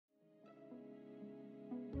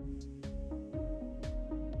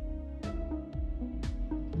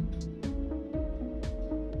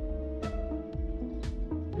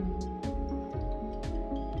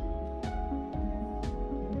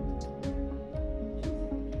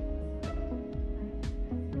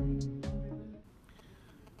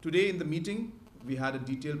Today in the meeting, we had a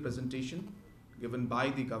detailed presentation given by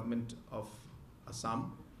the government of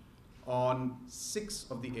Assam on 6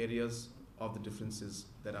 of the areas of the differences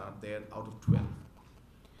that are there out of 12.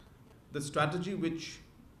 The strategy which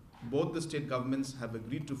both the state governments have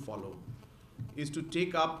agreed to follow is to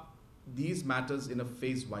take up these matters in a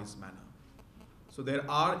phase-wise manner. So there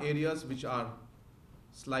are areas which are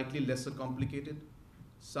slightly lesser complicated,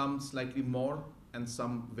 some slightly more, and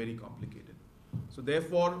some very complicated. So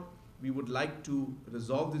therefore, we would like to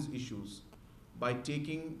resolve these issues by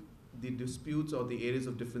taking the disputes or the areas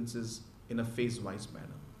of differences in a phase-wise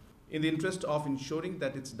manner. In the interest of ensuring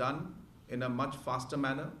that it's done in a much faster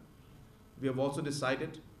manner, we have also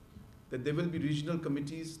decided that there will be regional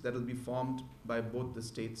committees that will be formed by both the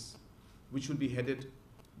states, which will be headed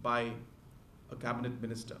by a cabinet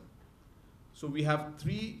minister. So we have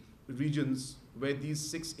 3 regions where these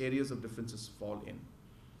 6 areas of differences fall in.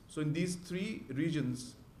 So in these 3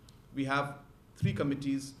 regions, we have 3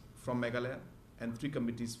 committees from Meghalaya and 3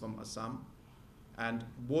 committees from Assam, and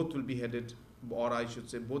both will be headed, or I should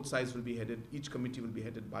say both sides will be headed, each committee will be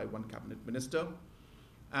headed by one cabinet minister.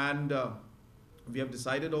 And we have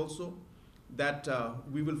decided also that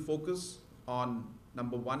we will focus on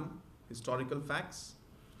number 1, historical facts,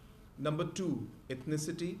 number 2,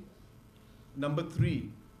 ethnicity, number 3,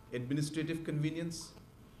 administrative convenience,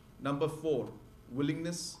 number 4,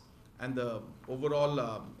 willingness and the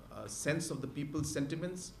overall sense of the people's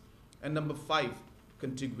sentiments, and number 5,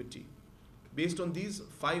 contiguity. Based on these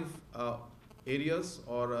 5 areas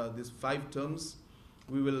or these 5 terms,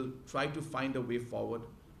 we will try to find a way forward,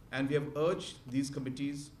 and we have urged these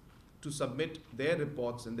committees to submit their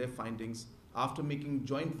reports and their findings after making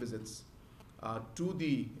joint visits to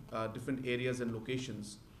the different areas and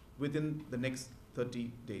locations within the next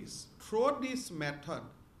 30 days. Through this method,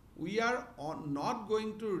 we are not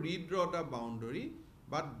going to redraw the boundary,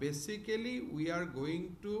 but basically we are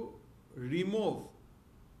going to remove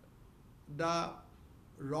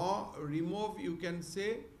you can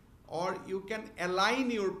say, or you can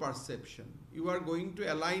align your perception. You are going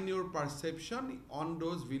to align your perception on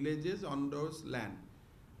those villages, on those land.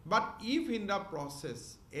 But if in the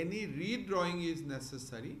process any redrawing is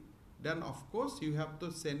necessary, then of course you have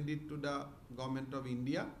to send it to the Government of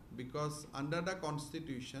India, because under the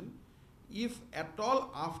Constitution, if at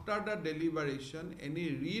all after the deliberation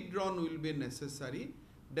any redrawn will be necessary,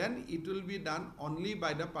 then it will be done only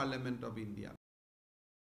by the Parliament of India.